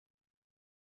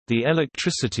The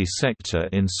electricity sector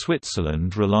in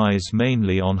Switzerland relies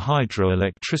mainly on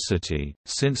hydroelectricity,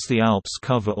 since the Alps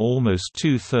cover almost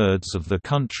two-thirds of the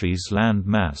country's land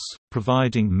mass,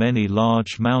 providing many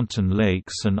large mountain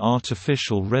lakes and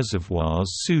artificial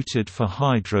reservoirs suited for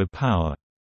hydropower.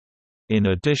 In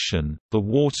addition, the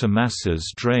water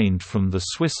masses drained from the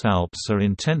Swiss Alps are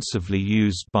intensively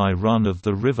used by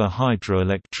run-of-the-river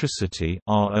hydroelectricity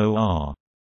 (ROR).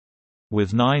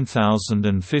 With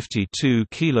 9,052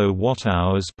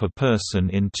 kWh per person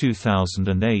in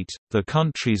 2008, the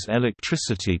country's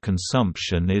electricity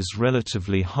consumption is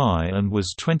relatively high and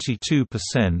was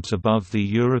 22% above the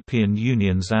European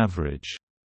Union's average.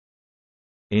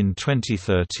 In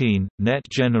 2013, net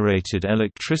generated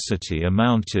electricity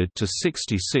amounted to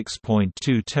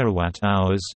 66.2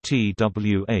 terawatt-hours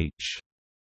 (TWh).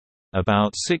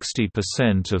 About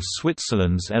 60% of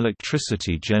Switzerland's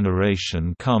electricity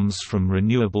generation comes from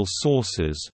renewable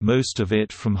sources, most of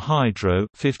it from hydro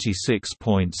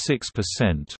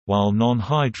 56.6%, while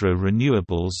non-hydro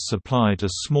renewables supplied a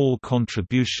small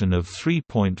contribution of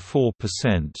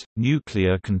 3.4%.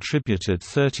 Nuclear contributed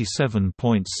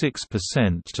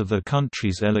 37.6% to the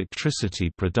country's electricity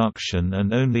production,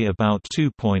 and only about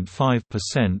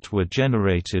 2.5% were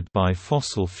generated by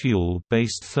fossil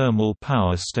fuel-based thermal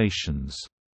power stations.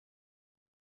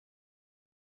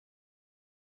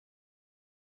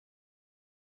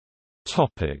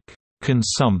 Topic: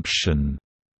 Consumption.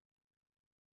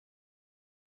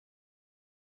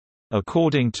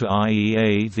 According to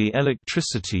IEA, the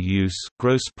electricity use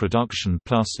gross production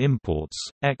plus imports,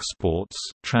 exports,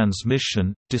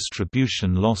 transmission,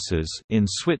 distribution losses in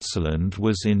Switzerland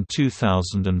was in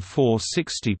 2004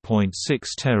 60.6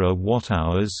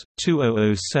 terawatt-hours,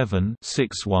 2007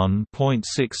 61.6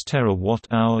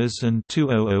 terawatt-hours and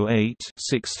 2008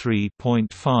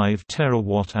 63.5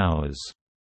 terawatt-hours.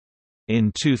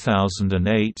 In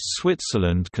 2008,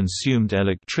 Switzerland consumed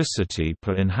electricity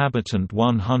per inhabitant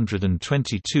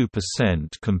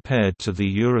 122% compared to the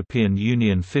European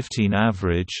Union 15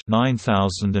 average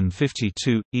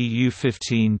 9,052, EU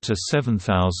 15 to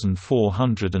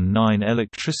 7,409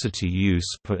 electricity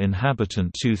use per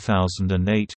inhabitant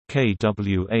 2008,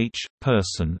 kWh,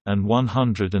 person, and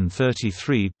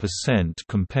 133%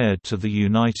 compared to the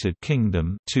United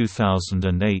Kingdom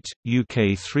 2008,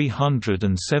 UK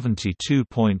 372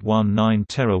 2.19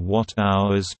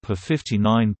 terawatt-hours per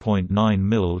 59.9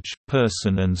 milj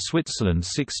person, and Switzerland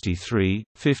 53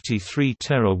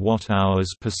 terawatt-hours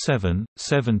per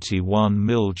 71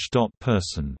 milj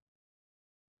person.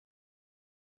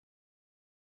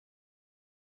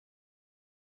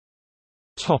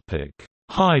 Topic: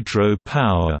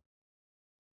 Hydropower.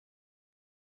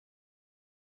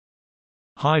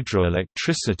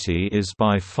 Hydroelectricity is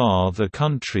by far the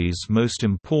country's most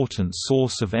important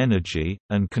source of energy,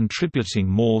 and contributing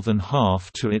more than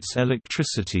half to its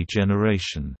electricity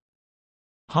generation.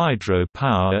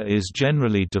 Hydropower is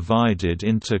generally divided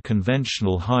into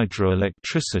conventional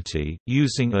hydroelectricity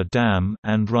using a dam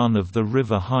and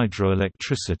run-of-the-river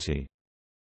hydroelectricity.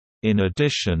 In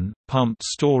addition, pumped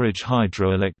storage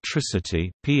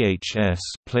hydroelectricity (PHS)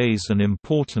 plays an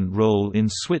important role in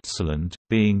Switzerland,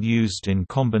 being used in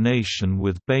combination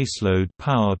with baseload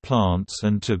power plants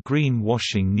and to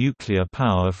green-washing nuclear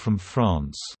power from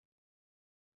France.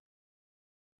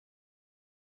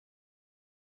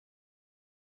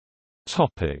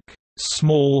 Topic: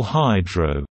 Small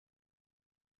hydro.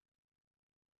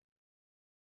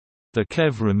 The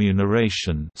KEV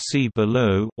remuneration, see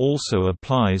below, also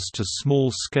applies to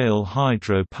small-scale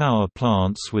hydro power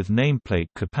plants with nameplate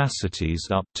capacities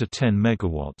up to 10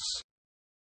 MW.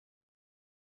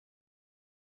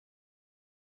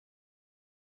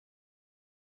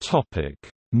 Topic: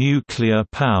 Nuclear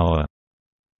power.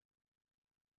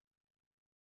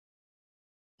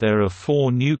 There are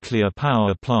 4 nuclear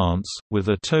power plants, with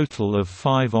a total of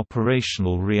 5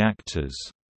 operational reactors.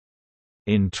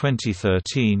 In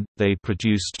 2013, they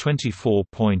produced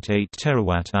 24.8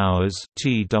 terawatt-hours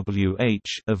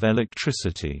 (TWh) of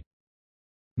electricity.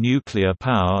 Nuclear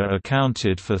power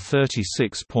accounted for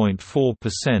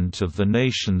 36.4% of the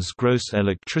nation's gross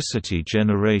electricity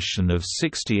generation of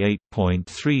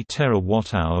 68.3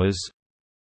 terawatt-hours.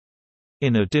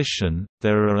 In addition,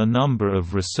 there are a number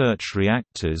of research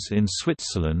reactors in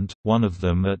Switzerland, one of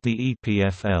them at the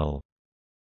EPFL.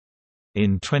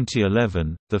 In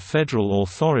 2011, the federal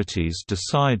authorities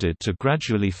decided to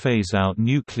gradually phase out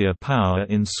nuclear power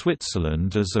in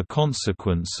Switzerland as a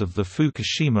consequence of the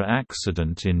Fukushima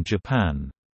accident in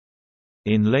Japan.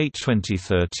 In late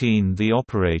 2013, the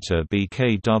operator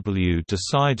BKW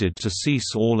decided to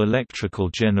cease all electrical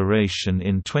generation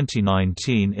in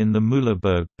 2019 in the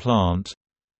Mühleberg plant.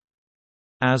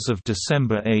 As of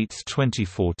December 8,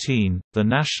 2014, the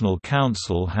National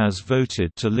Council has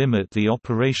voted to limit the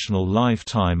operational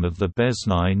lifetime of the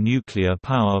Besnai nuclear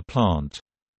power plant,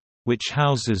 which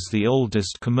houses the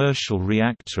oldest commercial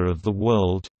reactor of the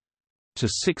world, to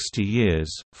 60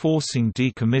 years, forcing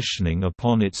decommissioning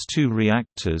upon its two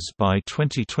reactors by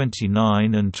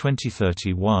 2029 and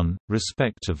 2031,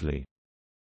 respectively.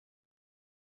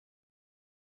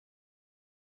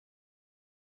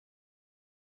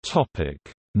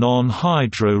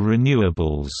 Non-hydro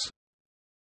renewables.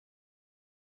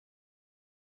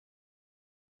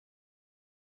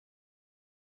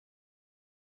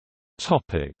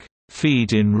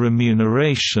 Feed-in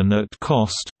remuneration at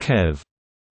cost (KEV).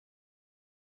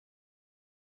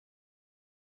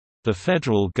 The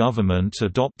federal government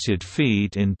adopted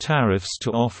feed-in tariffs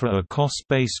to offer a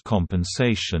cost-based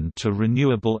compensation to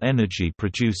renewable energy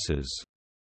producers.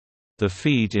 The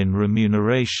feed-in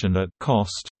remuneration at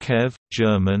cost (KEV),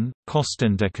 German,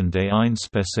 Kostendeckende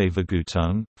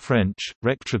Einspeisevergütung, French,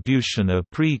 Retribution a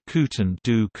prix coûtant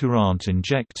du courant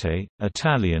injecté,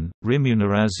 Italian,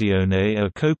 Remunerazione a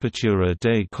copertura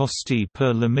dei costi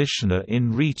per l'emissione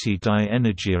in rete di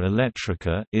energia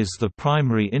elettrica, is the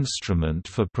primary instrument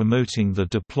for promoting the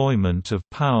deployment of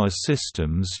power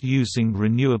systems using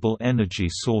renewable energy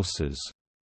sources.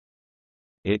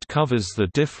 It covers the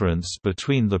difference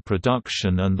between the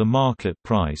production and the market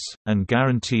price, and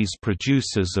guarantees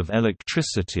producers of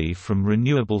electricity from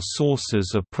renewable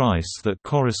sources a price that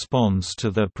corresponds to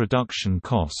their production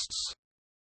costs.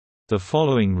 The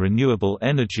following renewable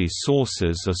energy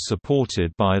sources are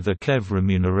supported by the KEV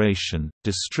remuneration: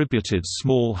 distributed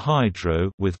small hydro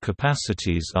with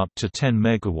capacities up to 10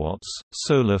 MW,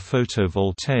 solar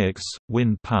photovoltaics,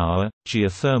 wind power,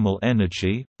 geothermal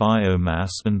energy,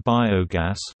 biomass and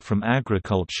biogas from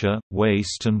agriculture,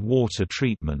 waste and water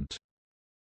treatment.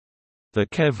 The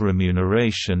KEV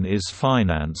remuneration is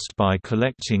financed by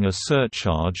collecting a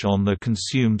surcharge on the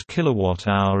consumed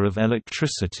kilowatt-hour of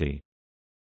electricity.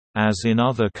 As in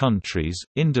other countries,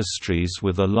 industries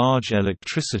with a large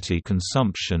electricity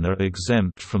consumption are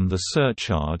exempt from the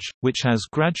surcharge, which has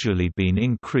gradually been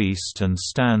increased and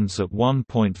stands at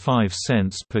 1.5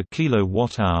 cents per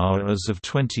kilowatt-hour as of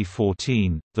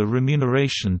 2014. The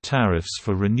remuneration tariffs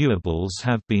for renewables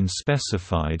have been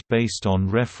specified based on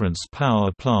reference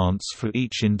power plants for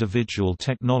each individual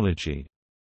technology.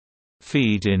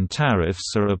 Feed-in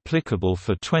tariffs are applicable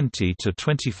for 20 to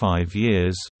 25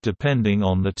 years, depending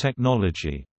on the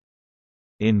technology.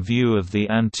 In view of the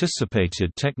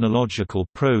anticipated technological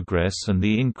progress and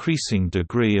the increasing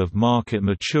degree of market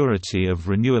maturity of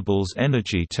renewables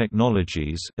energy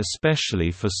technologies, especially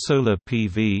for solar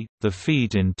PV, the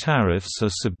feed-in tariffs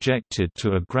are subjected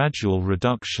to a gradual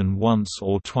reduction once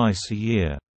or twice a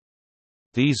year.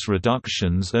 These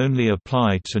reductions only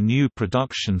apply to new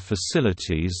production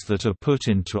facilities that are put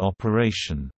into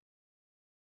operation.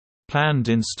 Planned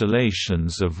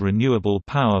installations of renewable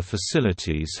power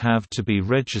facilities have to be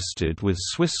registered with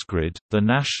Swissgrid, the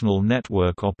national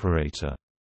network operator.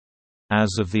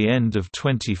 As of the end of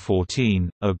 2014,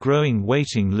 a growing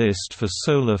waiting list for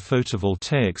solar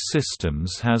photovoltaic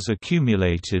systems has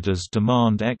accumulated as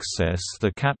demand excess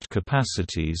the capped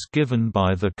capacities given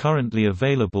by the currently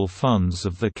available funds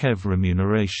of the KEV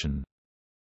remuneration.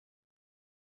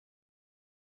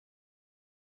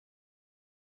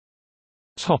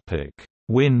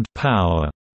 Wind power.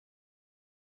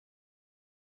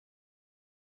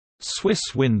 Swiss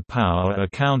wind power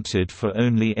accounted for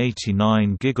only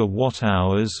 89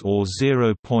 gigawatt-hours or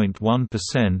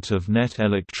 0.1% of net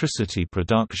electricity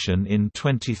production in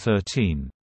 2013.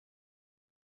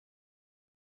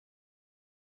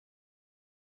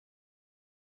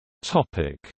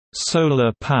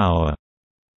 Solar power.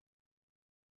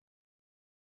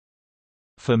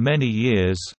 For many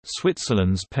years,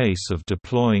 Switzerland's pace of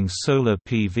deploying solar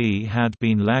PV had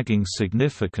been lagging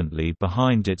significantly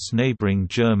behind its neighboring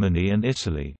Germany and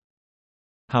Italy.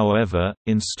 However,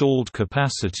 installed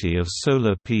capacity of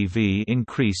solar PV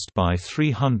increased by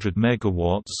 300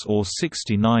 MW or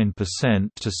 69%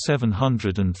 to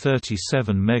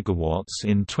 737 MW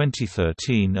in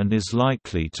 2013 and is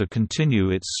likely to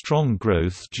continue its strong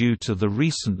growth due to the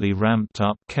recently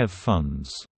ramped-up KEV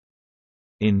funds.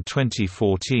 In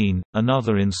 2014,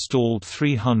 another installed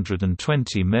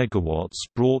 320 MW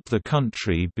brought the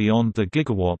country beyond the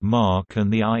gigawatt mark,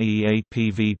 and the IEA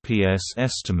PVPS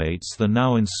estimates the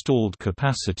now installed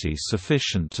capacity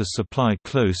sufficient to supply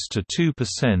close to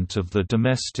 2% of the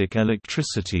domestic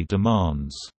electricity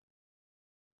demands.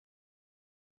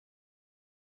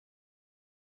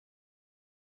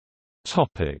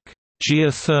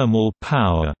 Geothermal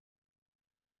power.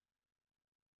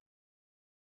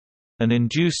 An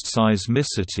induced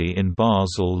seismicity in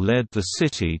Basel led the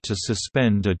city to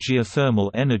suspend a geothermal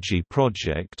energy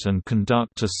project and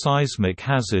conduct a seismic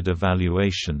hazard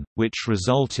evaluation, which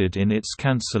resulted in its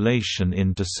cancellation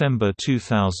in December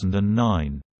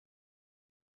 2009.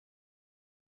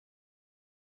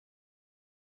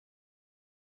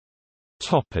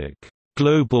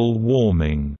 Global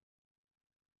warming.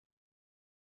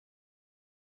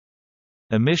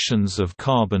 Emissions of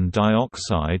carbon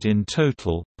dioxide in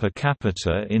total, per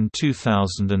capita in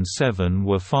 2007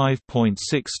 were 5.6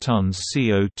 tons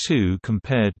CO2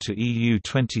 compared to EU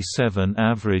 27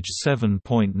 average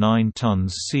 7.9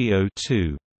 tons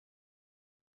CO2.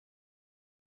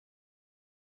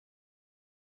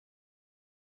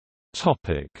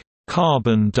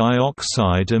 Carbon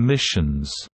dioxide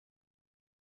emissions.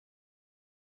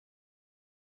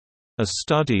 A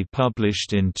study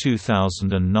published in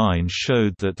 2009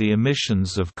 showed that the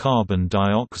emissions of carbon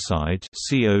dioxide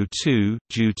 (CO2)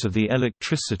 due to the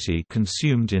electricity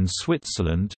consumed in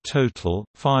Switzerland total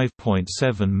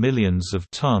 5.7 millions of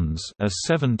tons, are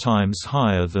 7 times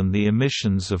higher than the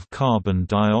emissions of carbon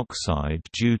dioxide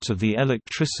due to the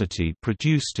electricity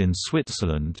produced in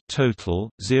Switzerland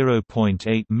total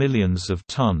 0.8 millions of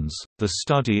tons. The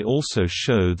study also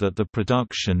showed that the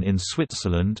production in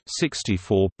Switzerland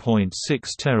 64.6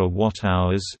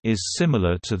 terawatt-hours is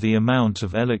similar to the amount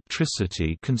of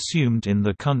electricity consumed in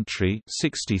the country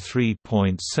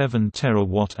 63.7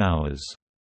 terawatt-hours.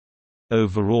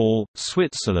 Overall,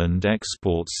 Switzerland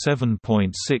exports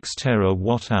 7.6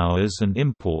 terawatt-hours and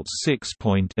imports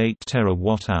 6.8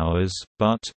 terawatt-hours,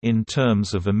 but, in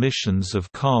terms of emissions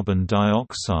of carbon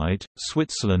dioxide,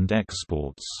 Switzerland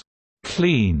exports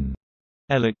clean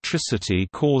electricity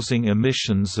causing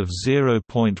emissions of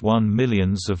 0.1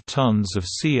 millions of tons of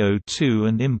CO2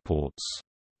 and imports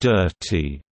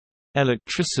dirty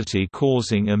electricity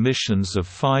causing emissions of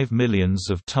 5 millions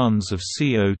of tons of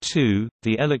CO2.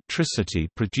 The electricity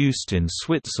produced in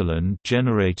Switzerland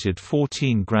generated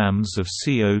 14 grams of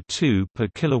CO2 per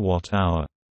kilowatt-hour.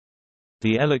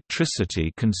 The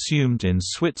electricity consumed in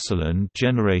Switzerland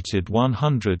generated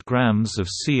 100 grams of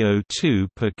CO2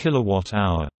 per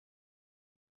kilowatt-hour.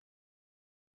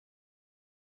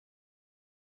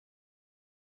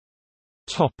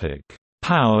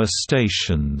 Power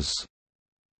stations.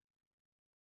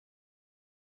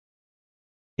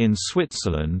 In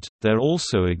Switzerland, there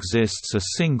also exists a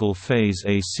single-phase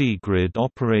AC grid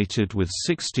operated with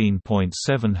 16.7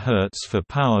 Hz for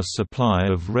power supply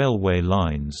of railway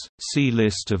lines. See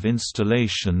List of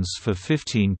installations for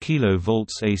 15 kV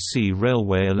AC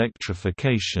railway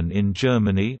electrification in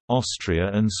Germany,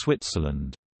 Austria and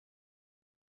Switzerland.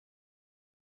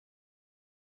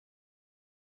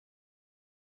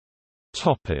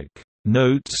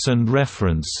 Notes and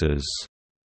references.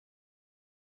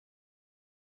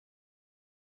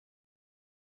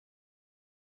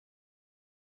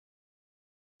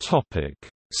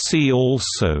 See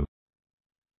also: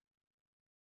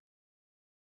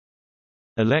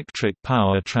 Electric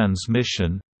power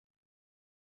transmission,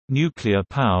 Nuclear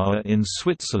power in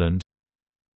Switzerland,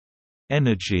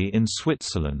 Energy in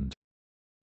Switzerland.